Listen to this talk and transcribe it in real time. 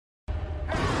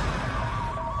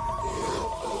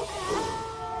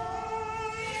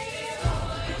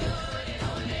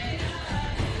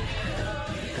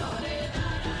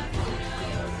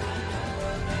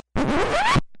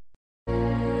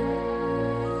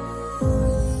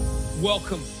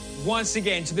Welcome once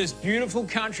again to this beautiful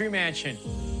country mansion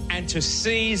and to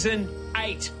season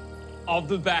 8 of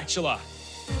The Bachelor.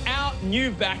 Our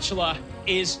new Bachelor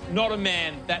is not a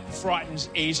man that frightens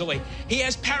easily. He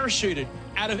has parachuted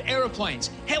out of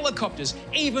aeroplanes, helicopters,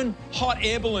 even hot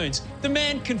air balloons. The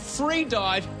man can free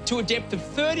dive to a depth of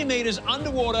 30 metres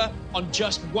underwater on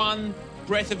just one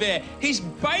breath of air. He's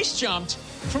base jumped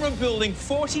from a building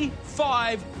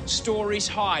 45 stories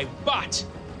high. But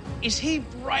is he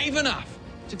brave enough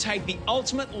to take the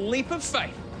ultimate leap of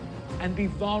faith and be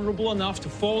vulnerable enough to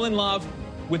fall in love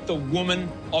with the woman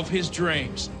of his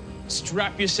dreams?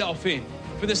 Strap yourself in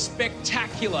for the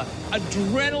spectacular,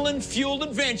 adrenaline-fueled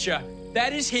adventure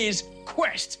that is his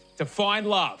quest to find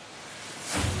love.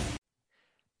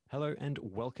 Hello and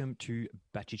welcome to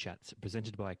Batchy Chats,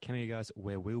 presented by Cameo Guys,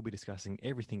 where we'll be discussing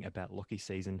everything about Lockie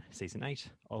season 8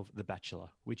 of The Bachelor,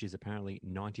 which is apparently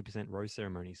 90% rose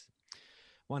ceremonies.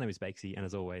 My name is Bakesy, and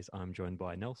as always, I'm joined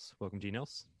by Nels. Welcome to you,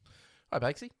 Nels. Hi,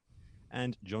 Bakesy.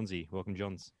 And Johnsy. Welcome,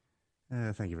 Johns.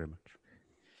 Thank you very much.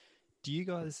 Do you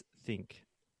guys think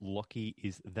Lockie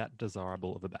is that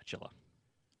desirable of a bachelor?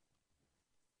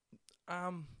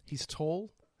 He's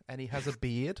tall and he has a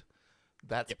beard.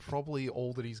 That's probably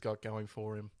all that he's got going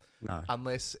for him. No.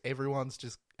 Unless everyone's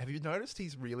just... Have you noticed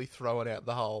he's really throwing out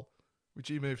the whole, would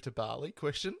you move to Bali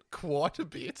question? Quite a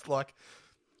bit. Like,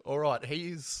 all right, he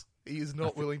is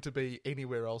not willing to be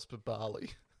anywhere else but Bali.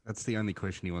 That's the only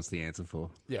question he wants the answer for.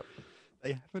 Yep.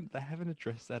 They haven't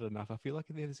addressed that enough. I feel like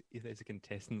if there's a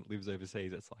contestant that lives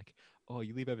overseas, it's like, oh,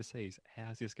 you live overseas,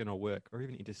 how's this going to work? Or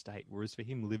even interstate. Whereas for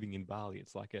him living in Bali,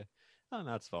 it's like oh,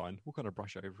 no, it's fine. We'll kind of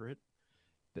brush over it.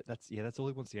 But that's all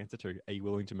he wants the answer to. Are you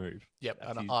willing to move? Yep.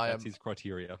 That's his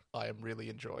criteria. I am really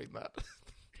enjoying that.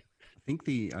 I think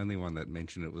the only one that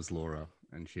mentioned it was Laura,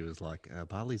 and she was like,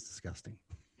 Bali's disgusting.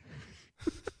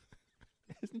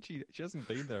 Isn't she? She hasn't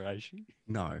been there, has she?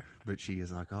 No, but she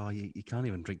is like, oh, you can't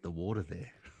even drink the water there.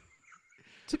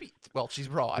 Well, she's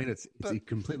right. I mean, it's a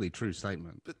completely true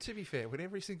statement. But to be fair, when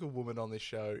every single woman on this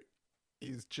show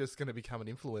is just going to become an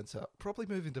influencer, probably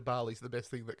moving to Bali is the best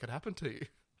thing that could happen to you.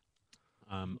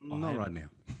 Not right now.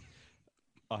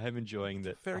 I am enjoying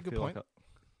that. Very good point. Like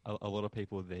a lot of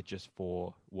people, they're just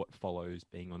for what follows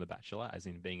being on The Bachelor, as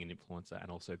in being an influencer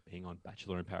and also being on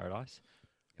Bachelor in Paradise.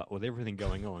 But with everything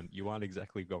going on, you aren't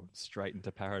exactly going straight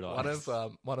into paradise.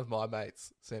 One of my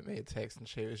mates sent me a text, and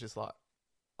she was just like,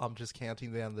 "I'm just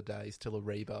counting down the days till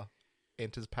Ariba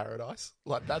enters paradise."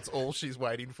 Like that's all she's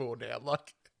waiting for now.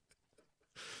 Like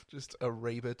just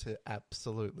Ariba to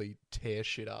absolutely tear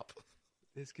shit up.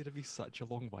 There's going to be such a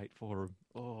long wait for him.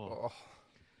 Oh.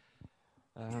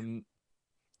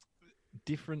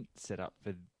 Different setup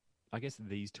for, I guess,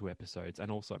 these two episodes, and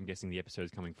also I'm guessing the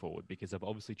episodes coming forward, because I've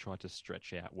obviously tried to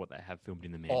stretch out what they have filmed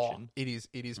in the mansion. It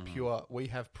is pure. We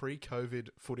have pre-COVID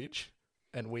footage,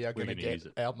 and we are going to get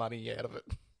our money out of it.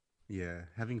 Yeah,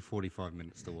 having 45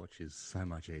 minutes to watch is so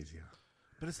much easier.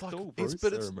 But it's like,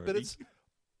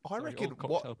 I reckon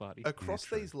across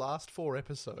these last 4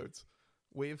 episodes,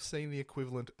 we've seen the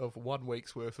equivalent of 1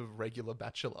 week's worth of regular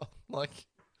Bachelor. Like,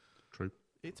 true.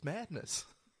 It's madness.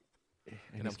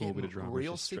 And I'm getting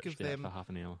real sick of them for half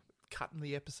an hour, cutting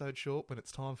the episode short when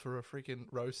it's time for a freaking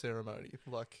rose ceremony,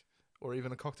 like, or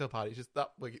even a cocktail party. Just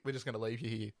we're just going to leave you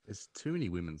here. There's too many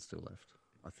women still left,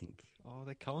 I think. Oh,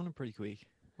 they're culling them pretty quick.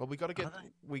 Well, we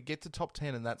get to top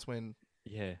 10, and that's when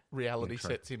reality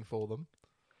sets in for them.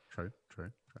 True.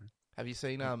 Have you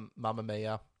seen Mamma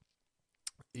Mia?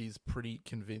 Is pretty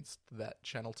convinced that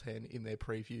Channel 10 in their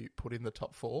preview put in the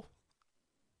top 4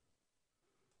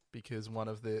 because one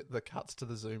of the cuts to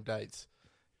the Zoom dates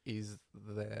is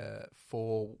the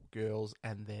 4 girls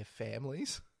and their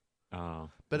families.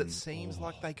 But it seems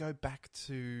like they go back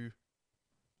to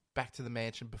the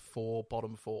mansion before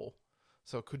bottom 4,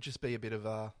 so it could just be a bit of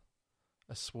a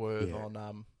swerve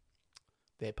on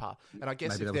their part. And I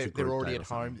guess maybe if they're already at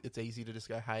home, it's easy to just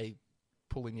go, "Hey,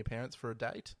 pull in your parents for a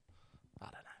date." I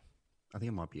don't know. I think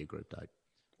it might be a group date.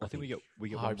 I think we get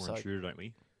one more intruder, don't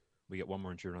we? We get one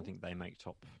more intruder, and I think they make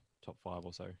top 5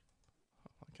 or so.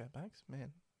 Okay, Banks,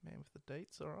 man with the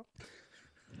dates, all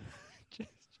right.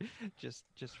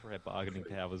 just for our bargaining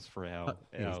powers for our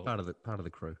it's part of the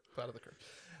crew. Part of the crew.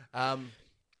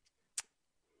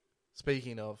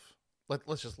 Speaking of,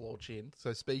 let's just launch in.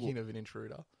 So speaking of an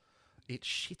intruder, it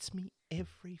shits me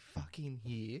every fucking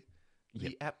year.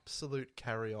 The absolute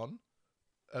carry on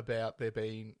about there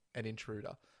being an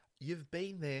intruder. You've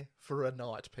been there for a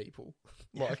night, people.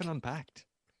 You haven't unpacked.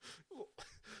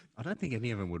 I don't think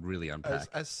any of them would really unpack.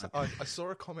 I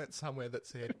saw a comment somewhere that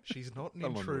said, she's not an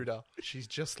intruder, she's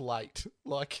just late.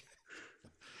 Like,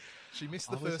 she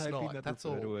missed the first night, that's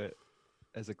all.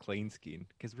 as a clean skin,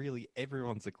 because really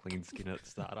everyone's a clean skin at the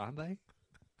start, aren't they?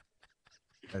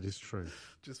 That is true.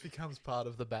 Just becomes part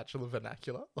of the Bachelor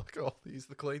vernacular. Like, oh, he's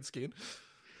the clean skin.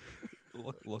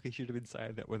 Lockie should have been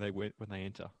saying that when they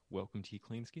enter. Welcome to your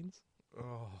clean skins.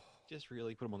 Oh, Just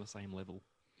really put them on the same level.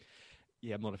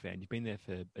 Yeah, I'm not a fan. You've been there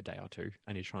for a day or two,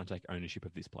 and you're trying to take ownership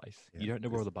of this place. Yeah, you don't know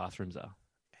where all the bathrooms are.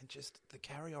 and just the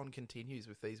carry on continues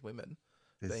with these women.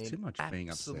 There's being too much being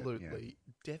upset. absolutely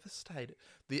devastated.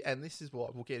 And this is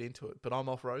what we'll get into it. But I'm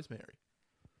off Rosemary.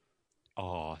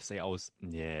 Oh, see, I was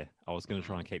going to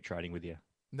try and keep trading with you.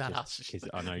 Nah, Just 'cause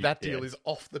I know that deal is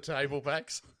off the table,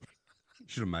 Bax.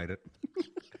 Should have made it.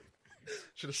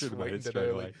 Should have Should've made it sweetened it straight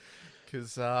early. away.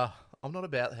 Because I'm not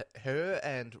about her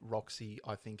and Roxy.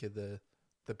 I think are the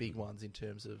big ones in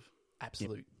terms of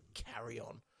absolute carry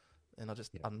on. And I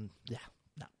just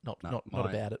not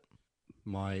about it.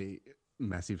 My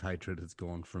massive hatred has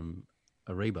gone from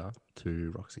Ariba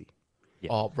to Roxy. Yeah.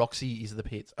 Oh, Roxy is the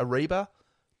pits. Ariba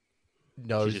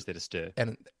knows, She's just there to stir.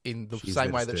 and in the She's same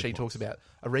there way to that stir she talks pots. about,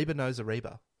 Ariba knows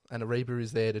Ariba, and Ariba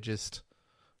is there to just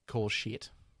cause shit.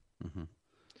 Mm-hmm.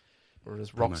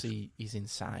 Whereas Pretty Roxy is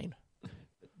insane.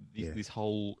 This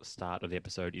whole start of the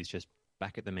episode is just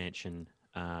back at the mansion.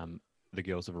 The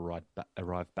girls have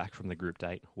arrived back from the group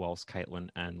date, whilst Caitlin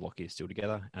and Lockie are still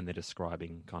together, and they're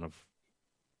describing kind of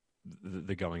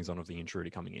the goings on of the intruder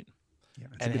coming in. Yeah,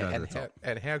 it's a bit over the top.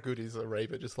 And how good is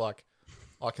Ariba? Just like,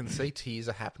 I can see tears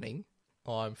are happening.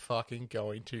 I'm fucking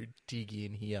going to dig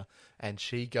in here. And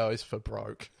she goes for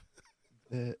broke.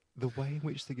 The way in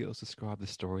which the girls describe the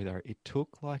story, though, it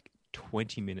took like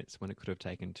 20 minutes when it could have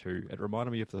taken 2. It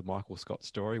reminded me of the Michael Scott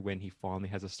story when he finally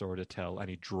has a story to tell and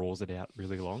he draws it out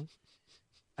really long.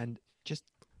 And just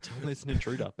tell them it's an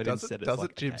intruder. But instead it's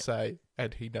like, Jim okay. say,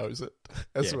 and he knows it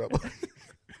as Yeah. well.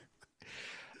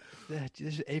 Yeah,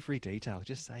 just every detail.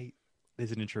 Just say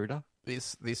there's an intruder.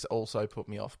 This also put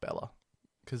me off Bella.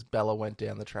 Because Bella went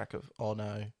down the track of, oh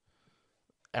no,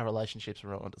 our relationship's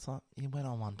ruined. It's like, you went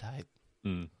on one date.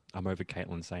 I'm over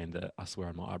Caitlin saying that I swear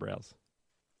on my eyebrows.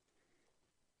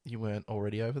 You weren't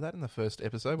already over that in the first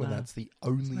episode when No. that's the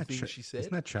only Isn't that thing Cha- she said?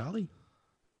 Isn't that Charlie?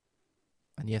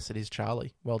 And yes, it is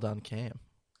Charlie. Well done, Cam.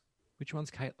 Which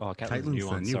one's Caitlin? Oh, Caitlin's Caitlin's the new the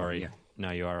one. new Sorry. one, yeah.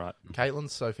 No, you are right.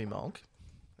 Caitlin's Sophie Monk,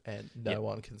 and no Yep.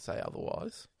 one can say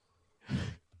otherwise.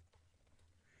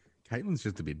 Caitlin's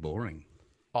just a bit boring.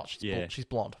 Oh, she's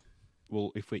blonde.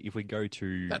 Well, if we go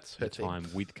to That's her the team. time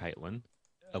with Caitlin,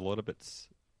 a lot of it's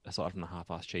aside from the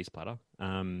half-assed cheese platter.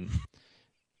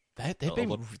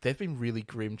 They've been really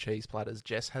grim cheese platters.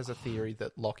 Jess has a theory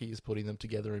that Lockie is putting them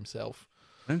together himself.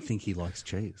 I don't think he likes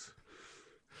cheese.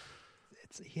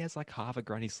 He has like half a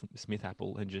Granny Smith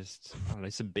apple and just I don't know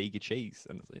some Bega cheese,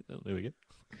 and it's like, oh, there we go.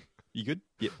 You good?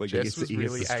 Yep, we're good. Jess was he gets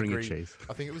really the string of angry. cheese.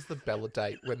 I think it was the Bella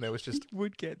date when there was just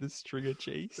Would get the string of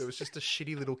cheese. a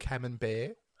shitty little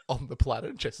camembert on the platter.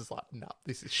 And Jess is like, "Nah,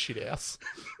 this is shit house."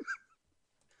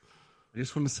 I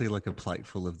just want to see like a plate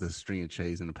full of the string of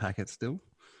cheese in a packet still,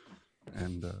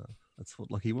 and that's what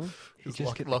Lucky wants. You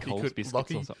just get the Coles biscuits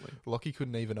or something. Lockie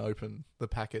couldn't even open the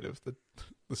packet of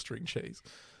the string cheese.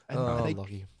 And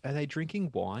Lockie. are they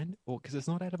drinking wine, or because it's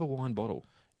not out of a wine bottle?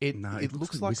 It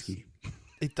looks like whiskey.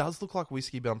 It does look like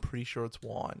whiskey, but I'm pretty sure it's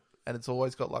wine, and it's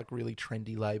always got like really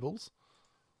trendy labels.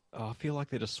 Oh, I feel like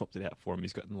they just swapped it out for him.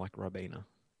 He's gotten like Ribena.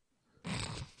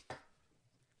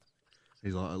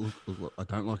 He's like, look, I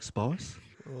don't like spice.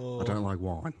 Oh. I don't like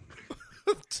wine.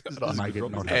 Make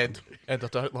it not and I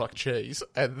don't like cheese.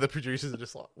 And the producers are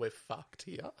just like, we're fucked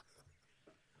here.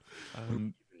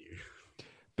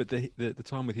 But the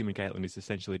time with him and Caitlin is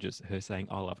essentially just her saying,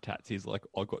 I love tats. He's like,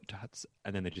 I got tats.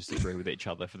 And then they just agree with each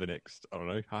other for the next, I don't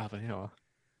know, half an hour.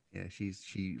 Yeah,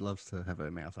 she loves to have her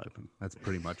mouth open. That's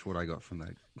pretty much what I got from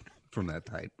that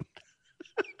tape.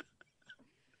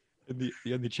 And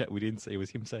the only chat we didn't see was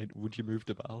him saying, would you move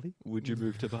to Bali? Would you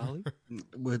move to Bali?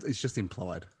 Well, it's just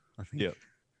implied, I think. Yeah.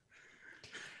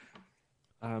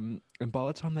 And by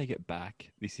the time they get back,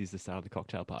 this is the start of the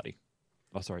cocktail party.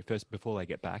 Oh, sorry. First, before they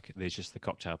get back, there's just the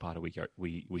cocktail party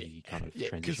we kind of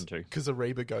transition to. Because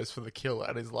Ariba goes for the kill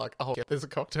and is like, oh, yeah, there's a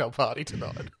cocktail party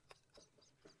tonight.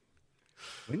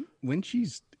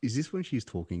 Is this when she's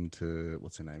talking to,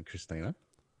 what's her name, Christina?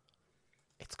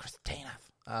 It's Christina.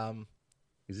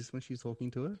 Is this when she's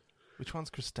talking to her? Which one's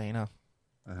Christina?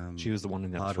 She was the one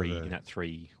in that part of the-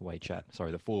 three-way chat.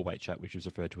 Sorry, the four-way chat, which was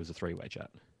referred to as a three-way chat.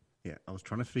 Yeah, I was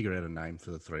trying to figure out a name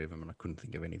for the three of them, and I couldn't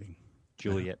think of anything.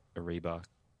 Juliet, Ariba,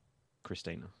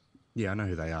 Christina. Yeah, I know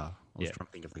who they are. I was Yeah. trying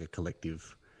to think of like a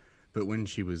collective. But when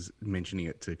she was mentioning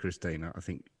it to Christina, I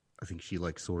think she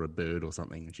like saw a bird or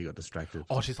something, and she got distracted.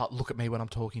 Oh, she's like, look at me when I'm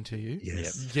talking to you.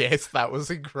 Yes. Yes, that was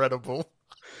incredible.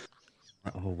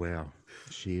 Oh, wow.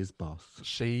 She is boss.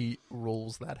 She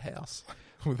rules that house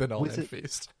with an iron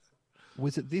fist.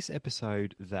 Was it this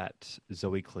episode that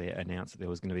Zoe Claire announced that there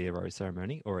was going to be a rose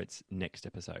ceremony, or it's next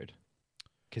episode?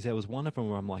 Because there was one of them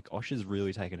where I'm like, Osh is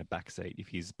really taking a backseat if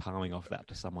he's palming off that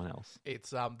to someone else. It's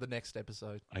the next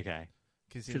episode. Okay.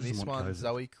 Because in this one,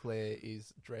 Zoe Claire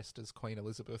is dressed as Queen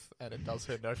Elizabeth, and it does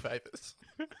her no favours.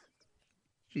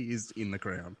 She is in the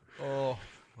crown. Oh,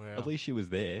 wow. At least she was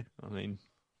there. I mean,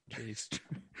 geez.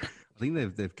 I think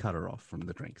they've cut her off from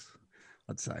the drinks,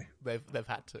 I'd say. They've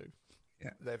had to. Yeah.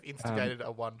 They've instigated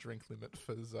a 1 drink limit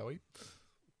for Zoe.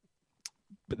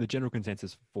 But the general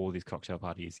consensus for this cocktail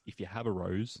party is if you have a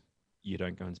rose, you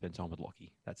don't go and spend time with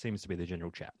Lockie. That seems to be the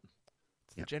general chat.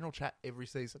 It's the general chat every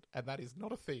season, and that is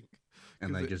not a thing.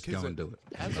 And they just go and do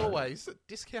it. As always, it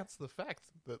discounts the fact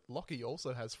that Lockie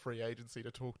also has free agency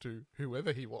to talk to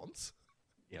whoever he wants.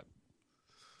 Yep.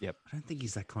 I don't think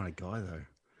he's that kind of guy, though.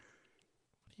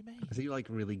 What do you mean? Has he,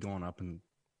 really gone up and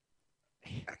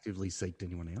actively seeked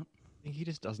anyone out? I think he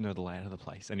just doesn't know the layout of the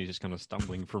place, and he's just kind of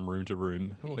stumbling from room to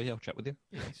room. Oh, yeah, I'll chat with you.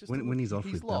 Yeah, when he's off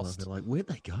with Bella, lost. they're like, where'd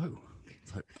they go?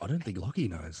 It's like, I don't think Lockie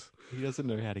knows. He doesn't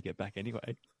know how to get back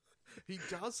anyway. He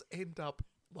does end up,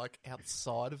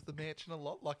 outside of the mansion a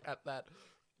lot, at that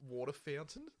water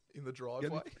fountain in the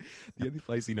driveway. The only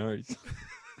place he knows.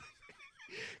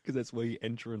 Because that's where you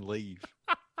enter and leave.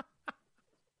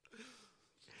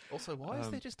 Also, why is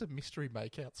there just a mystery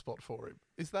makeout spot for him?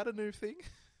 Is that a new thing?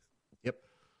 Yep.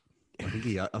 I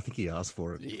think he asked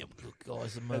for it. Yeah,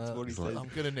 guys, That's what he says. I'm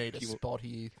going to need a spot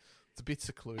here. It's a bit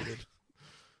secluded.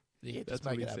 Yeah, That's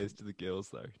what he says to the girls,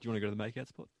 though. Do you want to go to the makeout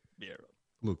spot? Yeah, right.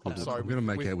 Look, I'm sorry, I'm going to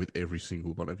make out with every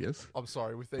single one of you. I'm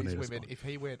sorry, with these need a women, spot. if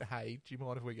he went, hey, do you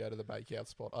mind if we go to the makeout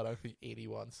spot? I don't think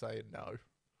anyone's saying no.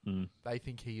 Mm. They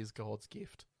think he is God's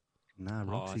gift.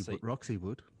 Nah, see. Roxy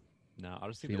would. No, I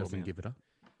just think She they doesn't give it up.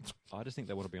 I just think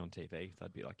they want to be on TV.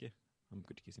 They'd be like, yeah, I'm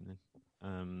good to kiss him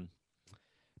then.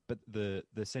 But the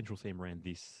central theme around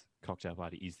this cocktail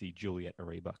party is the Juliet,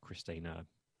 Ariba, Christina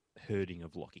herding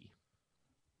of Lockie.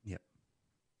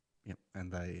 Yep,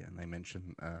 and they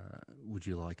mention, would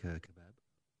you like a kebab,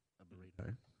 a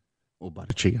burrito, or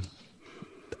butter chicken?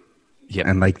 Yeah,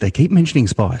 and they keep mentioning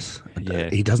spice.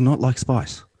 Yeah, he does not like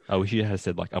spice. I wish he had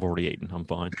said I've already eaten. I'm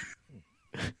fine.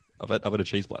 I've had a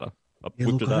cheese platter. I Yeah,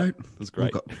 whipped look, it I up. don't- It was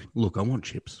great. Look, I want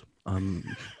chips.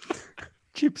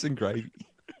 Chips and gravy.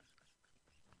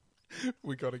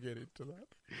 We got to get into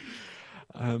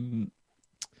that.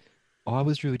 I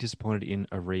was really disappointed in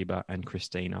Ariba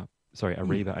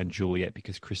and Juliet,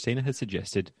 because Christina had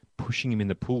suggested pushing him in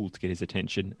the pool to get his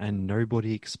attention, and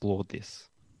nobody explored this.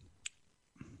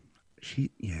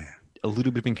 A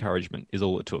little bit of encouragement is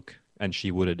all it took, and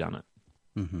she would have done it.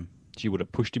 Mm-hmm. She would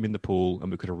have pushed him in the pool,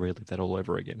 and we could have relived that all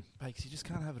over again. Bakes, you just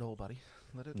can't have it all, buddy.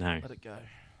 Let it go.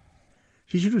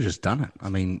 She should have just done it. I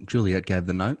mean, Juliet gave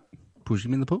the note, pushed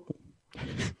him in the pool.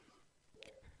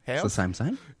 It's the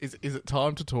same. Is it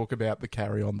time to talk about the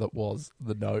carry-on that was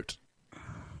the note?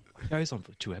 It goes on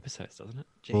for 2 episodes, doesn't it?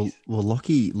 Jeez. Well,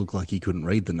 Lockie looked like he couldn't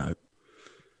read the note.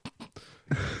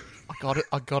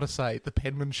 I gotta say, the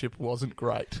penmanship wasn't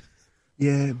great.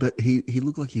 Yeah, but he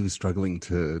looked like he was struggling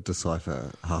to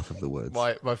decipher half of the words.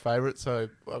 My favourite, so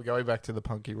I'm going back to the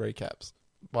Punky recaps.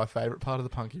 My favourite part of the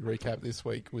Punky recap this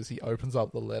week was he opens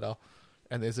up the letter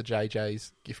and there's a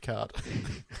JJ's gift card.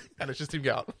 And it's just him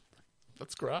going,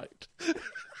 that's great.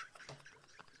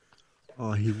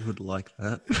 Oh, he would like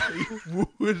that. He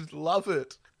would love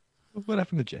it. What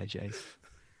happened to JJ's?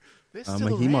 They're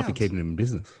still he might be around. keeping him in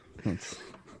business.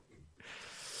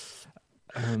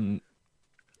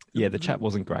 Yeah, the chat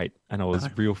wasn't great, and I was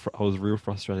real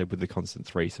frustrated with the constant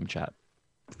threesome chat.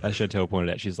 As Chantel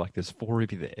pointed out, she's like, "There's 4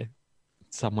 of you there.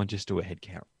 Someone just do a head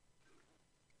count."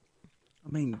 I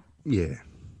mean, yeah.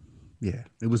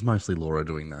 It was mostly Laura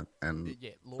doing that, and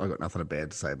Laura, I got nothing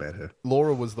bad to say about her.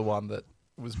 Laura was the one that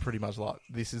was pretty much like,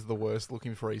 this is the worst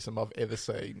looking threesome I've ever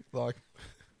seen. Like,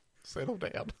 settle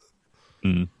down.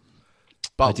 Mm.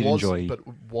 But I did enjoy... But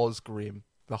was grim.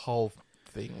 The whole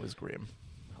thing was grim.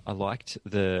 I liked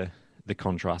the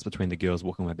contrast between the girls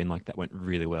walking away being like, that went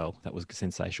really well, that was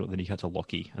sensational. Then you cut to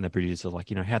Lockie, and the producers are like,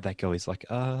 how'd that go? He's like,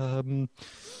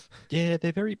 yeah,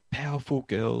 they're very powerful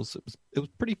girls. It was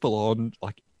pretty full on.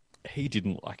 Like, he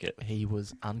didn't like it. He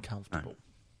was uncomfortable.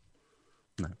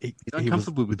 No. He's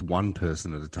uncomfortable with one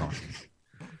person at a time.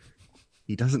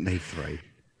 He doesn't need 3.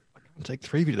 I'll take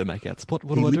 3 of you to the makeout spot.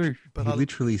 What do I do? He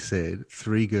literally said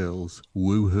 3 girls,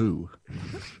 woohoo.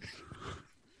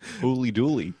 Ooly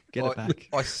dooly. Get it back.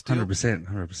 I still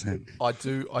 100%.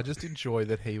 I just enjoy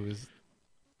that he was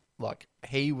like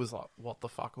he was like, "What the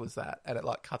fuck was that?" And it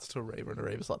like cuts to Reba, and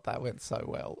Reba's like, "That went so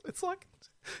well." It's like,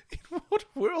 in what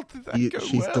world did that go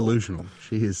She's well? delusional.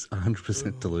 She is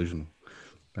 100% delusional.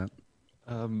 But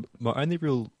My only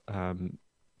real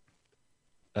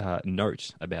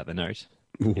note about the note,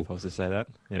 Ooh. if I was to say that,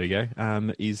 there we go,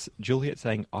 is Juliet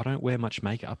saying, "I don't wear much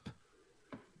makeup."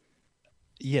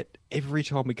 Yet every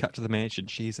time we cut to the mansion,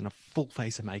 she's in a full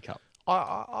face of makeup.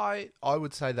 I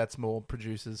would say that's more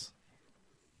producers.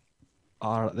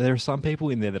 There are some people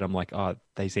in there that I'm like,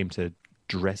 they seem to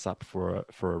dress up for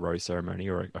a rose ceremony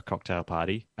or a cocktail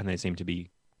party, and they seem to be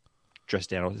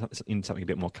dressed out in something a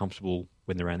bit more comfortable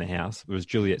when they're around the house. Whereas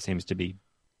Juliet seems to be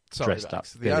dressed up.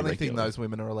 The only thing those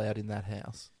women are allowed in that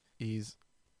house is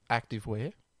active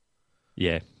wear.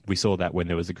 Yeah, we saw that when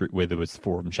there was a group where there was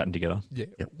 4 of them chatting together. Yeah,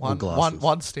 Yep,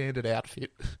 one standard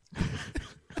outfit.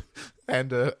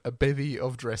 And a bevy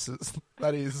of dresses.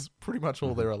 That is pretty much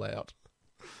all they're allowed.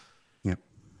 Yep.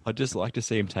 I'd just like to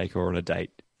see him take her on a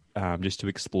date, just to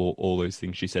explore all those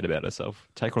things she said about herself.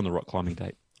 Take her on the rock climbing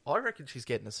date. I reckon she's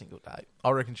getting a single date. I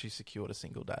reckon she's secured a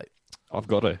single date. I've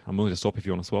got her. I'm willing to swap if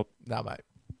you want to swap. No, mate.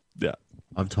 Yeah.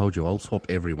 I've told you, I'll swap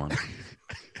everyone.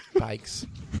 Bakes.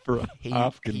 For a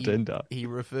half contender. He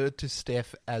referred to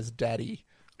Steph as daddy.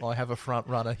 I have a front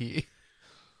runner here.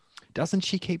 Doesn't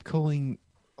she keep calling...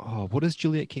 Oh, what does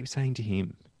Juliet keep saying to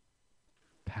him?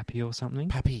 Pappy or something?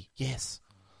 Pappy, yes.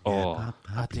 Oh,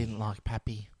 I didn't like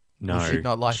Pappy. no. You should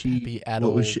not like Pappy at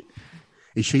all. Is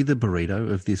she the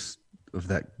burrito of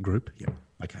that group? Yeah.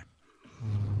 Okay.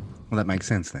 Well, that makes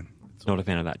sense then. Not a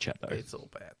fan of that chat, though. It's all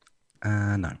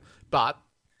bad. No. But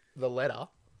the letter,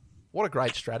 what a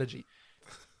great strategy.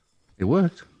 It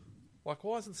worked. Like,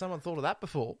 why hasn't someone thought of that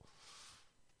before?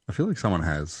 I feel like someone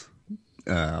has.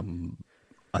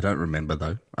 I don't remember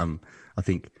though. I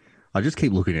think I just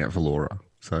keep looking out for Laura.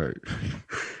 So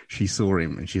she saw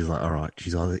him and she's like, "All right,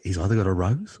 he's either got a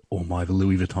rose or my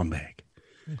Louis Vuitton bag."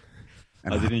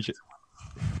 And I didn't.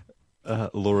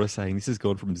 Laura saying this has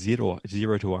gone from zero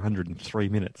to 100 in 3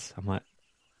 minutes. I'm like,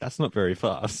 that's not very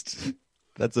fast.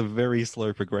 That's a very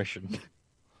slow progression.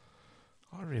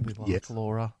 I really like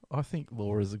Laura. I think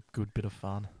Laura's a good bit of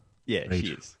fun. Yeah,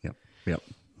 she is. Yep.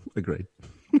 Agreed.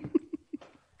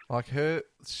 Like her,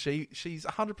 she's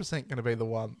 100% going to be the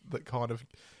one that kind of...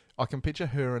 I can picture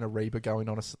her and Ariba going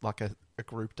on a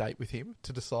group date with him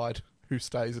to decide who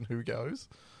stays and who goes.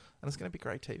 And it's going to be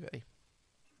great TV.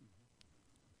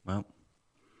 Well,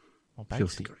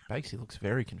 Bakesy looks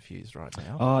very confused right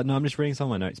now. Oh, no, I'm just reading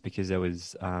some of my notes because there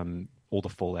was all the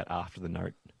fallout after the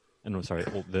note. And all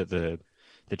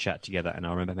the chat together, and I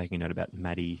remember making a note about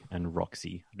Maddie and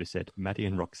Roxy. I just said, Maddie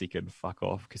and Roxy can fuck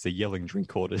off because they're yelling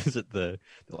drink orders at they're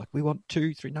like, we want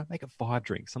 2, 3, no, make it 5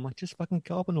 drinks. I'm like, just fucking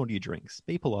go up and order your drinks.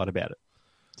 Be polite about it.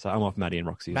 So I'm off Maddie and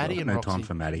Roxy. Maddie and no Roxy, time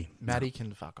for Maddie. Maddie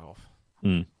can fuck off.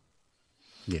 Mm.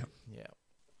 Yeah. Yeah.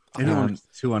 Anyone's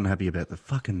too unhappy about the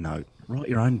fucking note, write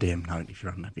your own damn note if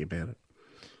you're unhappy about it.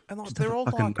 And like, Just they're have a all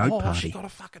fucking like, note oh, party. she got a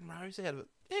fucking rose out of it.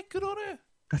 Yeah, good on her.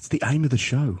 That's the aim of the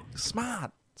show.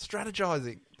 Smart.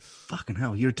 Strategizing. Fucking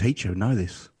hell, you're a teacher, know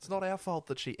this. It's not our fault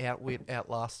that she outwit,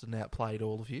 outlasted, and outplayed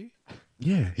all of you.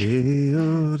 Yeah.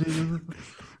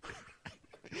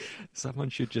 Someone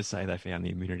should just say they found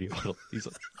the immunity idol. He's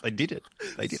like, they did it.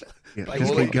 They did it. Yeah,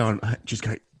 just keep going.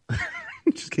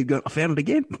 Just keep going. I found it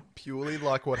again. Purely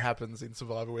like what happens in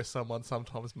Survivor, where someone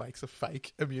sometimes makes a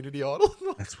fake immunity idol.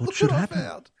 That's what Look should I happen.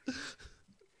 found.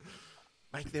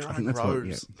 Make their I own think that's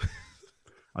robes.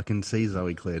 I can see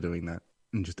Zoe Claire doing that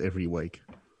in just every week.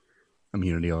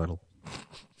 Immunity idol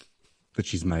that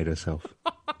she's made herself.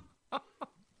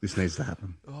 This needs to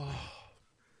happen.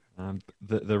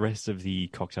 The rest of the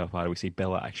cocktail party, we see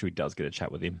Bella actually does get a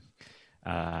chat with him.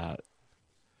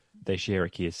 They share a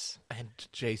kiss. And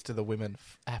geez, to the women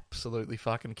absolutely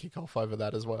fucking kick off over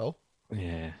that as well.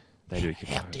 Yeah, they do.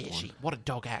 How dare she? What a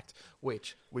dog act.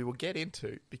 Which we will get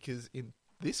into because in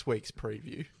this week's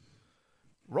preview,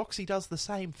 Roxy does the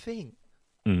same thing.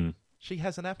 Mm. She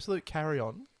has an absolute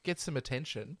carry-on, gets some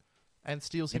attention, and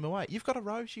steals him away. You've got a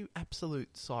rose, you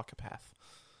absolute psychopath.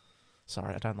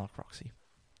 Sorry, I don't like Roxy.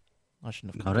 I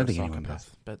shouldn't have called her a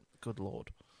psychopath, but good lord.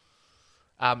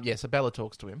 So Bella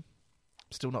talks to him.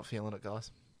 Still not feeling it, guys.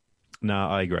 No,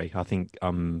 I agree. I think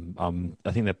I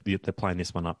think they're playing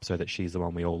this one up so that she's the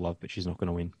one we all love, but she's not going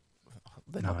to win.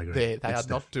 I agree. They are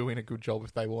not doing a good job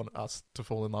if they want us to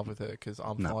fall in love with her, because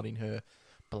I'm finding her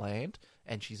bland,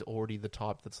 and she's already the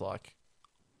type that's like,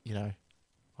 I'm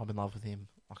in love with him.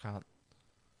 I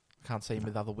can't see him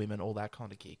with other women, all that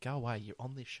kind of gear. Go away. You're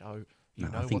on this show. You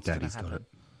know what's going to happen. Got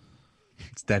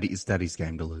it. It's Daddy's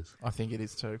game to lose. I think it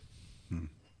is too.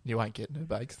 You ain't getting her,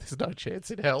 Bakes. There's no chance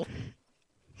in hell.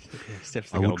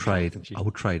 Steph's the I will gold medal, trade. isn't she? I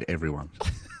will trade everyone.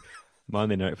 My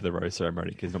only note for the rose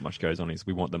ceremony, because not much goes on, is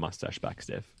we want the mustache back,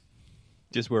 Steph.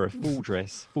 Just wear a full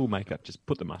dress, full makeup. Just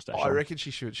put the mustache on. I reckon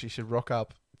she should. She should rock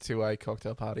up to a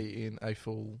cocktail party in a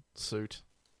full suit,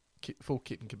 full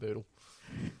kit and caboodle.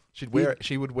 She'd wear it.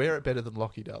 She would wear it better than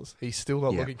Lockie does. He's still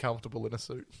not looking comfortable in a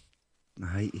suit. No,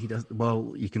 he does.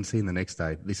 Well, you can see in the next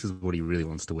day. This is what he really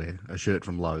wants to wear: a shirt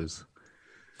from Lowe's,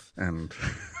 and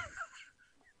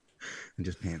and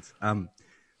just pants.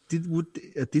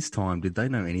 At this time, did they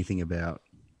know anything about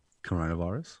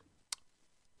coronavirus?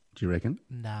 Do you reckon?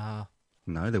 Nah.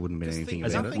 No, there wouldn't have been anything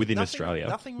As in about it. within Australia.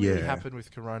 Nothing really Yeah. happened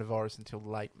with coronavirus until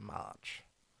late March.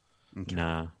 Okay.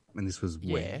 Nah. And this was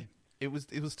Yeah. when? It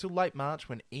was till late March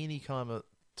when any kind of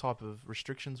type of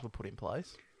restrictions were put in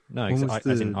place. No, When as was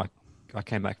I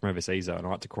came back from overseas and I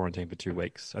had to quarantine for 2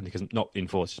 weeks, and because not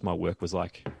enforced, just my work was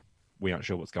like, we aren't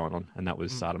sure what's going on, and that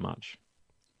was start of March.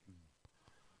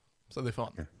 So they're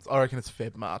fine. Yeah. I reckon it's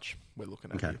Feb, March we're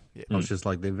looking at. Okay. Here. Yeah. I was just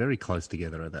like, they're very close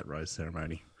together at that rose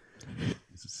ceremony.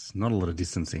 It's not a lot of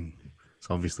distancing.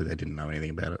 So obviously they didn't know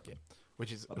anything about it. Yeah.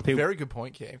 Which is a People- very good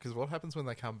point, Cam, because what happens when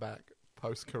they come back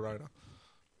post-corona?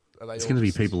 Are they It's all going to be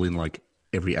just people in like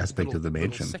every aspect of the little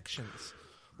mansion. sections.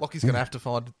 Lockie's going to have to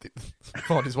find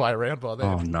his way around by then.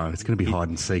 Oh no, it's going to be hide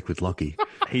and seek with Lockie.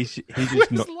 He's just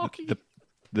Where's not Lockie?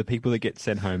 the people that get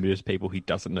sent home are just people he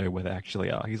doesn't know where they actually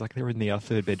are. He's like, they're in the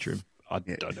third bedroom. I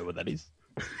don't know what that is.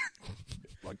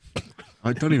 Like,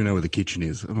 I don't even know where the kitchen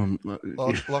is.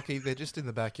 Lockie, they're just in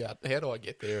the backyard. How do I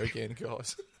get there again,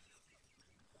 guys?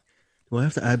 Do I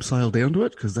have to abseil down to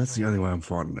it? Because that's the only way I'm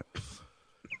finding it.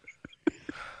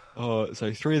 oh,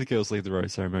 so 3 of the girls leave the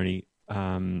rose ceremony.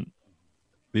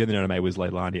 The other note I made was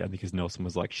Leilani, and because Nelson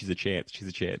was like, she's a chance,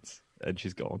 and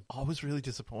she's gone. I was really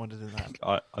disappointed in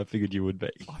that. I figured you would be.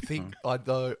 I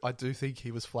do think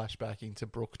he was flashbacking to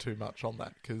Brooke too much on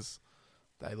that because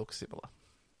they look similar.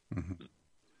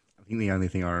 I think the only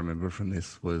thing I remember from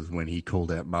this was when he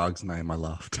called out Marg's name, I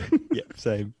laughed. Yeah,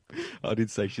 same. I did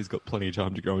say she's got plenty of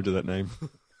time to grow into that name.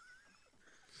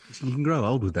 You can grow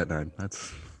old with that name.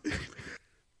 That's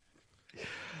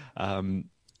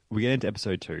We get into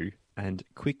episode 2, and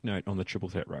quick note on the triple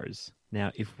threat rose.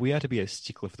 Now, if we are to be a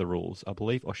stickler for the rules, I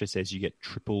believe Osher says you get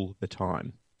triple the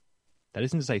time. That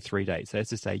isn't to say 3 days. That is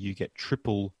to say you get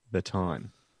triple the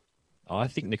time. I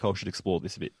think Nicole should explore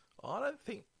this a bit. I don't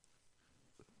think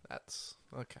that's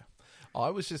okay. I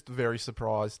was just very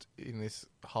surprised in this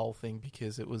whole thing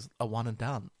because it was a one and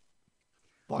done.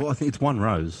 well, I think it's one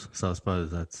rose, so I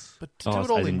suppose that's. But to do it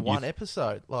all as in in one you-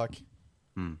 episode, like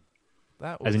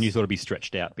that was As in you sort of be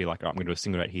stretched out, be like, oh, I'm going to do a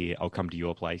single date here, I'll come to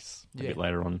your place a Yeah. bit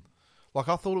later on. like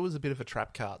I thought it was a bit of a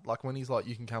trap card. Like when he's like,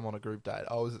 you can come on a group date.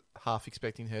 I was half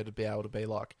expecting her to be able to be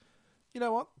like, you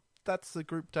know what? That's the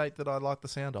group date that I like the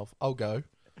sound of. I'll go.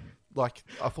 Like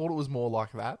I thought it was more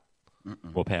like that.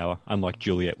 Or power, unlike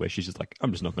Juliet, where she's just like,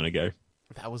 I'm just not going to go.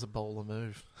 That was a bowler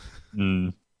move.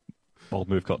 Bold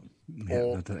move, Cotton. Yeah,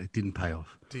 Or- it didn't pay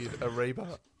off. Did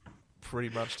Ariba pretty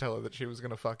much tell her that she was going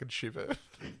to fucking ship her?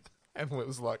 And it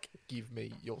was like, give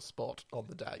me your spot on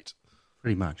the date.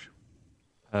 Pretty much.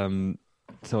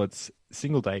 So it's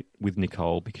single date with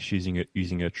Nicole because she's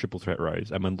using a triple threat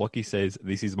rose. And when Lockie says,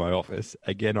 this is my office,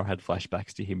 again, I had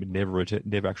flashbacks to him never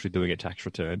actually doing a tax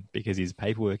return because his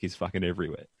paperwork is fucking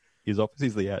everywhere. His office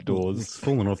is the outdoors. It's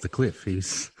fallen off the cliff.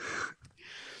 He's.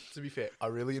 To be fair, I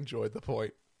really enjoyed the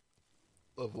point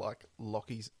of like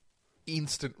Lockie's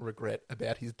instant regret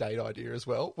about his date idea as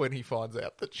well when he finds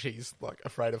out that she's like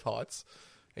afraid of heights.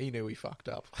 He knew he fucked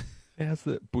up. How's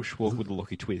the bushwalk with a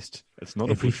Lockie twist? It's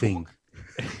not Everything.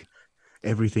 a bushwalk.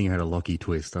 Everything had a Lockie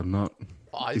twist. I'm not.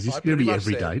 Is this I going to pretty be much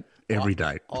every said- date? Every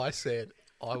date. I said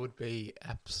I would be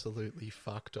absolutely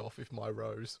fucked off if my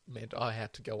rose meant I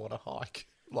had to go on a hike.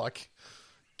 Like,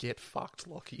 get fucked,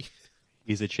 Lockie.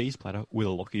 Is a cheese platter with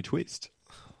a Lockie twist.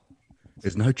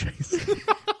 There's no chase.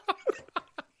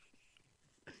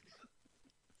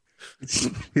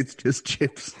 it's just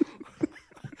chips.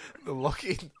 The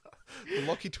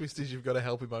Lockie twist is you've got to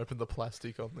help him open the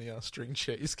plastic on the string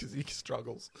cheese because he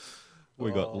struggles.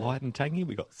 We got light and tangy.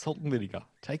 We got salt and vinegar.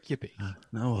 Take your pick.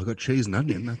 No, I got cheese and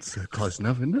onion. That's close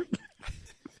enough, isn't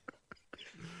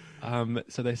it?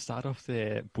 So they start off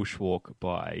their bushwalk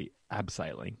by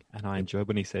abseiling, and I enjoy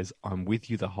when he says, "I'm with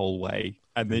you the whole way,"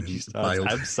 and then she starts bailed.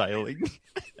 abseiling,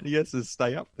 and he has to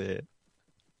stay up there,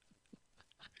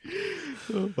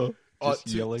 just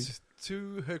yelling.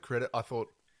 To her credit, I thought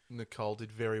Nicole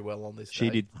did very well on this. She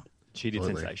date, did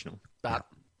Absolutely. sensational. but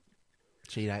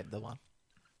she ain't the one.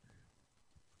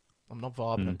 I'm not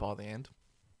vibing it by the end.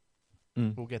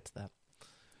 We'll get to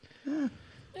that.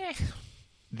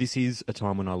 This is a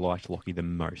time when I liked Lockie the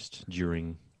most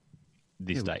during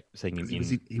this date, seeing him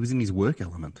in. He was in his work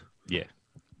element. Yeah.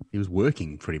 He was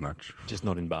working pretty much. Just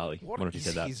not in Bali. What if you is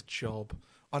said that. his job?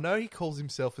 I know he calls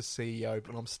himself a CEO,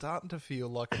 but I'm starting to feel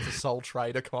like it's a sole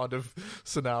trader kind of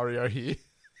scenario here.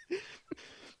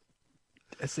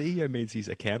 A CEO means he's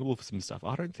accountable for some stuff.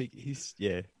 I don't think he's.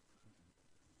 Yeah.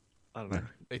 I don't know.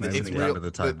 It's Maybe real. under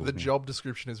the table, The yeah. job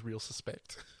description is real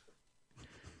suspect.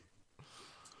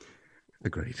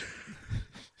 Agreed.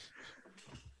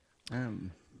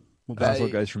 What Basil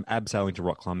They- goes from abseiling to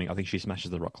rock climbing. I think she smashes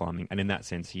the rock climbing, and in that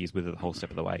sense, he's with her the whole step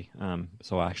of the way.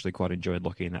 So I actually quite enjoyed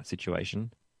Lockie in that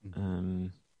situation. I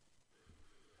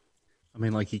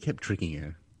mean, like, he kept tricking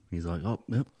her. He's like, oh,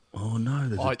 yep. Oh, no,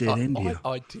 there's a dead end here.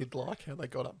 I did like how they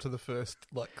got up to the first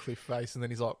cliff face, and then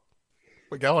he's like,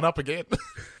 "We're going up again."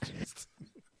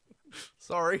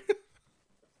 Sorry.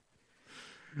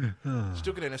 She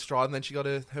took it in her stride, and then she got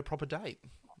her proper date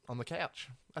on the couch.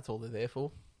 That's all they're there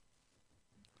for.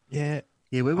 Yeah.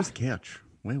 Yeah, where was the couch?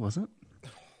 Where was it?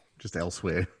 Just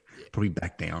elsewhere. Probably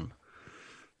back down.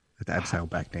 At the abseil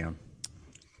back down.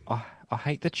 I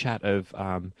hate the chat of,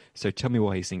 so tell me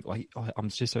why you're single. I'm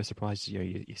just so surprised.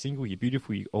 You're single, you're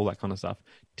beautiful, all that kind of stuff.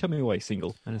 Tell me why you're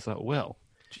single. And it's like, well.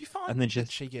 Do you find And then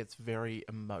that she gets very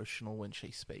emotional when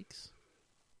she speaks?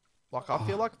 Like, I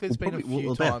feel like there's been a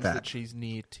few times that she's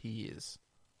near tears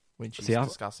when she's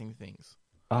discussing things.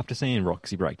 After seeing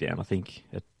Roxy break down, I think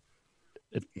it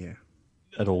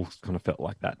all kind of felt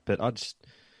like that. But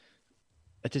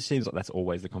it just seems like that's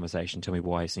always the conversation. Tell me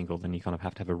why you're single. Then you kind of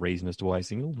have to have a reason as to why you're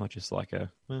single, not just like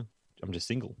I'm just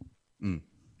single.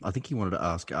 I think he wanted to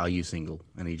ask, are you single?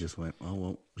 And he just went, oh,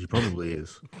 well, she probably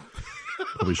is.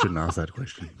 Probably shouldn't ask that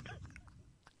question.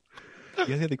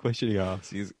 The only other question he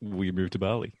asks is, will you move to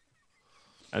Bali?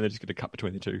 And they're just going to cut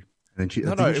between the two. And then she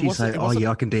say, oh, yeah,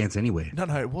 I can dance anywhere. No,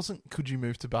 it wasn't, could you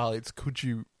move to Bali? It's, could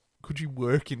you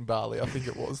work in Bali? I think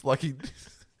it was. Like,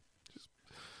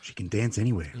 She can dance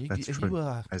anywhere. That's true.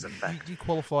 As a fact. You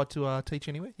qualified to teach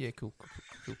anywhere? Yeah, cool.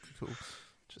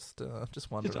 Just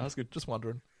wondering. Just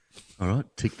wondering. All right,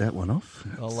 tick that one off.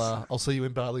 I'll see you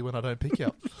in Bali when I don't pick you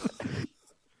up.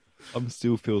 I'm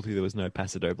still filthy there was no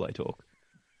Paso Doble talk.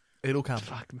 It'll come.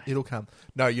 Fuck, man. It'll come.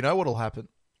 No, you know what'll happen?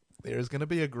 There is going to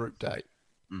be a group date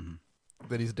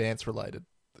that is dance related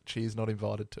that she is not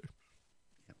invited to.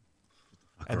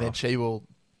 And then she will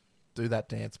do that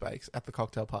dance base at the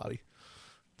cocktail party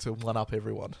to one up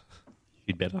everyone.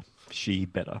 She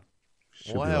better.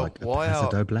 Why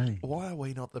are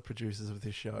we not the producers of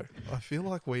this show? I feel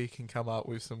like we can come up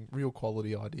with some real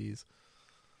quality ideas.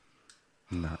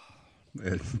 No.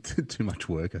 Too much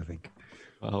work, I think.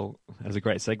 Well, as a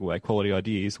great segue, quality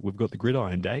ideas, we've got the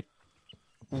gridiron date.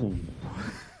 Ooh.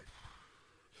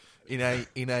 In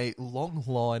a long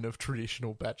line of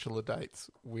traditional bachelor dates,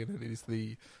 when it is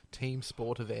the team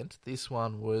sport event, this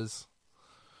one was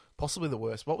possibly the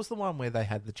worst. What was the one where they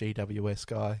had the GWS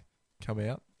guy come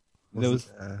out?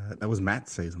 That was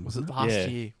Matt's season, Was wasn't it it? last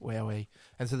year? Wowee.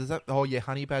 And so there's that. Oh yeah,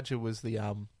 Honey Badger was the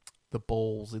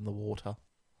balls in the water.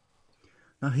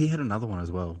 No, he had another one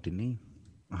as well, didn't he?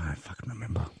 I don't fucking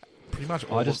remember. Pretty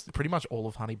much all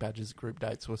of Honey Badger's group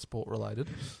dates were sport related.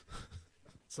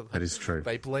 So That is true.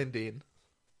 They blend in.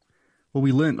 Well,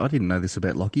 we learned, I didn't know this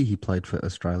about Lockie. He played for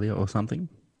Australia or something.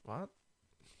 What?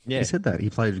 Yeah. He said that. He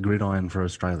played gridiron for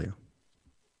Australia.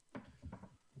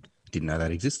 Didn't know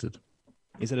that existed.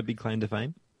 Is that a big claim to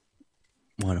fame?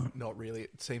 Why not? Not really.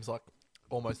 It seems like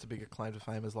almost a bigger claim to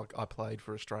fame as like I played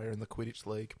for Australia in the Quidditch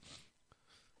League.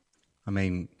 I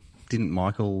mean, didn't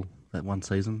Michael that one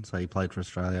season say he played for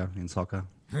Australia in soccer?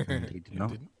 And he did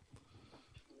not. Didn't.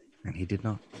 And he did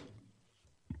not.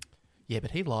 Yeah,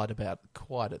 but he lied about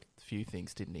quite a few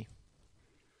things, didn't he?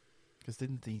 Because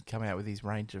didn't he come out with his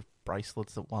range of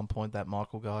bracelets at one point, that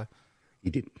Michael guy? He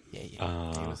did.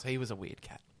 Yeah. He was a weird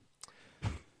cat.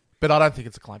 But I don't think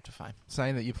it's a claim to fame.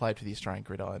 Saying that you played for the Australian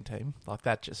gridiron team, like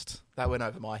that went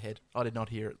over my head. I did not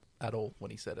hear it at all when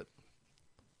he said it.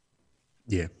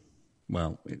 Yeah.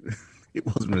 Well, it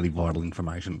wasn't really vital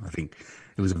information. I think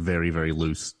it was a very, very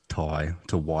loose tie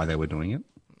to why they were doing it.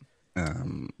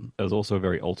 It was also a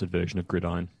very altered version of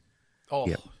gridiron. Oh,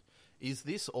 Yep. Is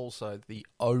this also the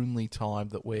only time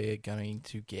that we're going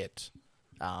to get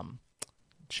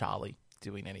Charlie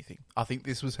doing anything? I think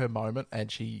this was her moment,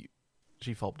 and she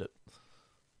fobbed it.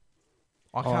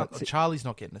 Charlie's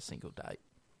not getting a single date.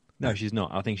 No, she's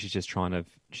not. I think she's just trying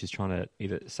to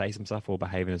either say some stuff or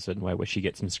behave in a certain way where she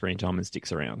gets some screen time and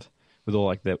sticks around. With all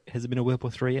like has there been a World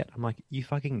War III yet? I'm like, you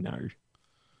fucking know.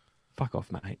 Fuck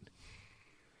off, mate.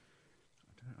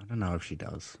 I don't know if she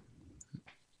does.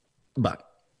 But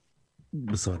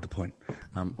beside the point.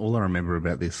 All I remember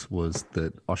about this was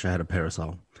that Osher had a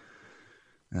parasol.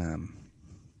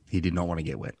 He did not want to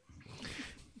get wet.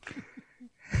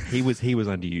 He was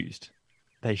underused.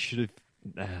 They should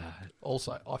have.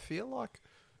 Also, I feel like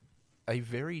a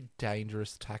very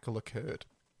dangerous tackle occurred,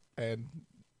 and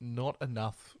not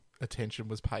enough attention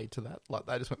was paid to that. Like,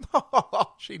 they just went,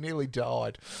 "Oh, she nearly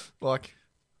died." Like,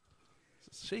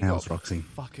 she How's got Roxy?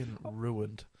 fucking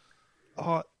ruined.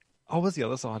 Oh, I was the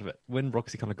other side of it. When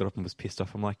Roxy kind of got up and was pissed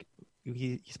off, I'm like,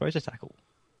 you're supposed to tackle.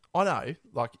 I know,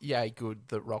 like, yeah, good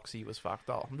that Roxy was fucked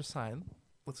up. I'm just saying,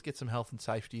 let's get some health and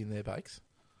safety in there, Bakes.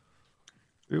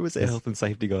 Who was their health and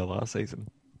safety guy last season?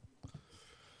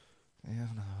 Yeah,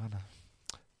 I know.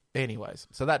 Anyways,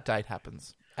 so that date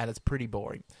happens, and it's pretty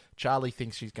boring. Charlie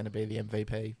thinks she's going to be the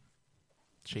MVP.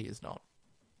 She is not.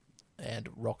 And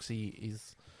Roxy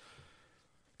is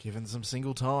given some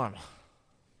single time,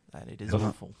 and it is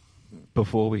awful.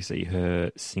 Before we see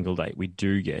her single date, we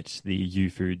do get the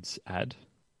U-Foods ad.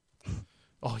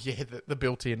 Oh, yeah, the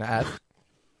built-in ad.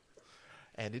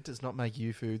 And it does not make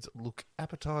U-Foods look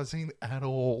appetising at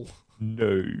all.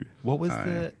 No. What was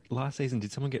the last season?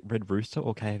 Did someone get Red Rooster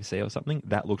or KFC or something?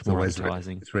 That looked more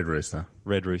appetising. It's Red Rooster.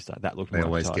 Red Rooster. That looked more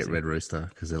appetising. They appetising. always get Red Rooster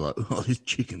because they're like, oh, this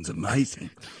chicken's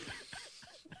amazing.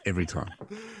 Every time.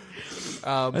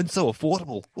 And so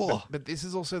affordable. But this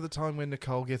is also the time when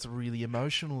Nicole gets really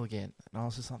emotional again. And I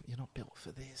was just like, you're not built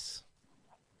for this.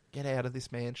 Get out of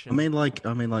this mansion. I mean, like,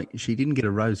 she didn't get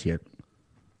a rose yet.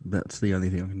 That's the only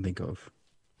thing I can think of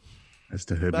as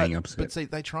to her being upset. But see,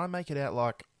 they try and make it out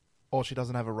like, oh, she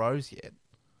doesn't have a rose yet.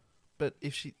 But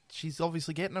if she's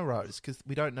obviously getting a rose, because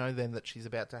we don't know then that she's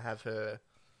about to have her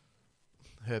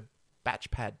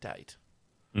batch pad date.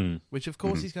 Which, of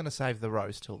course, he's going to save the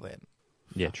rose till then.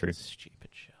 Yeah, true.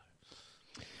 Stupid show.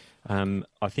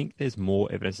 I think there's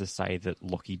more evidence to say that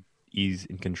Lockie is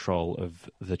in control of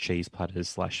the cheese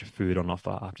platters / food on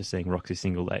offer after seeing Roxy's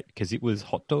single date, because it was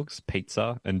hot dogs,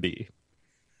 pizza, and beer.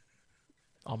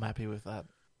 I'm happy with that.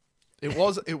 It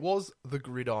was the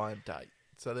gridiron date,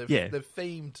 so they've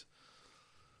themed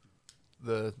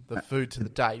the food to the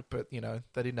date, but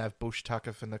they didn't have bush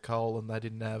tucker for Nicole, and they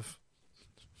didn't have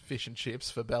fish and chips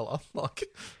for Bella. Like,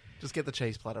 just get the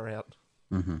cheese platter out.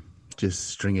 Mm-hmm. Just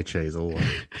string of cheese all over.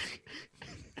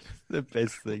 The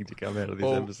best thing to come out of this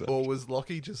episode. Or was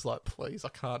Lockie just like, please, I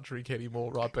can't drink any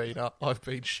more Ribena. I've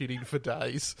been shitting for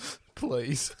days.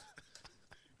 Please.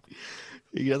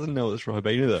 He doesn't know it's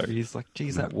Ribena, though. He's like,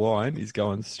 geez, that wine is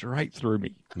going straight through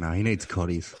me. No, he needs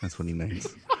cotties. That's what he needs.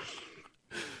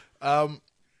 There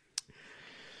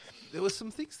were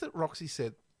some things that Roxy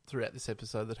said throughout this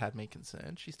episode that had me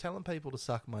concerned. She's telling people to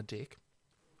suck my dick.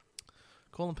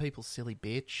 Calling people silly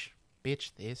bitch.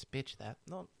 Bitch this, bitch that.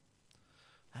 Not...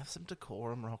 Have some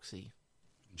decorum, Roxy.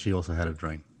 She also had a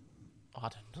dream. I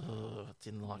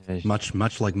didn't like it.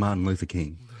 Much like Martin Luther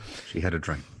King. She had a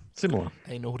dream. Similar.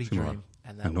 A naughty dream.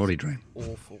 And that naughty dream.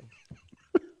 Awful.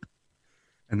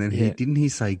 And then didn't he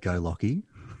say go Lockie?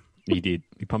 He did.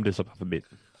 He pumped us up a bit.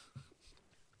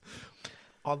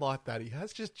 I like that. He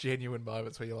has just genuine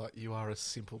moments where you're like, you are a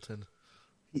simpleton.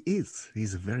 He is.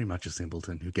 He's very much a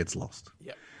simpleton who gets lost.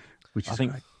 Yep. Which is I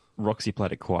think great. Roxy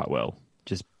played it quite well.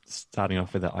 Just starting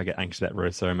off with that, I get anxious about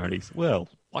rose ceremonies. Well,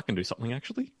 I can do something,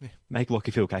 actually. Yeah. Make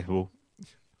Lockie feel capable. You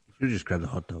should have just grabbed a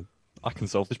hot dog. I can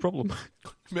solve this problem.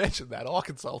 Imagine that. I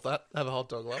can solve that. Have a hot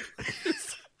dog, love.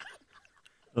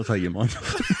 That'll take your mind.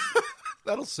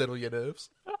 That'll settle your nerves.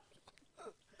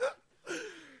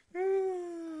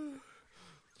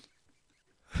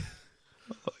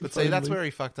 But see, that's where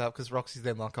he fucked up, because Roxy's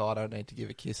then like, oh, I don't need to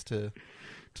give a kiss to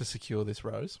secure this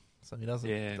rose. So he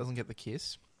doesn't get the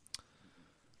kiss.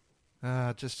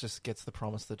 Just gets the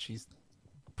promise that she's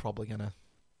probably going to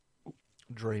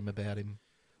dream about him.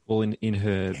 Well, in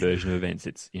her version of events,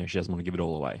 it's she doesn't want to give it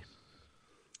all away.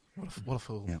 What a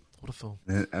fool. Yeah. What a fool.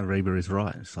 Ariba is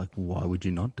right. It's like, why would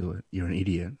you not do it? You're an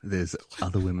idiot. There's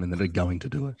other women that are going to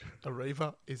do it.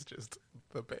 Ariba is just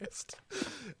the best.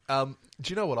 Do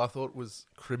you know what I thought was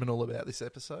criminal about this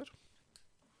episode?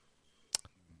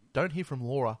 Don't hear from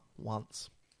Laura once.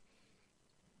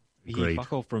 He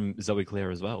fuck off from Zoe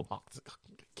Claire as well. Oh,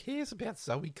 cares about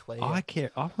Zoe Claire? I care.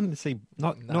 I wanted to see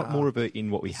not more of her in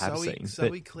what we have seen.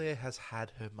 Zoe Claire has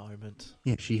had her moment.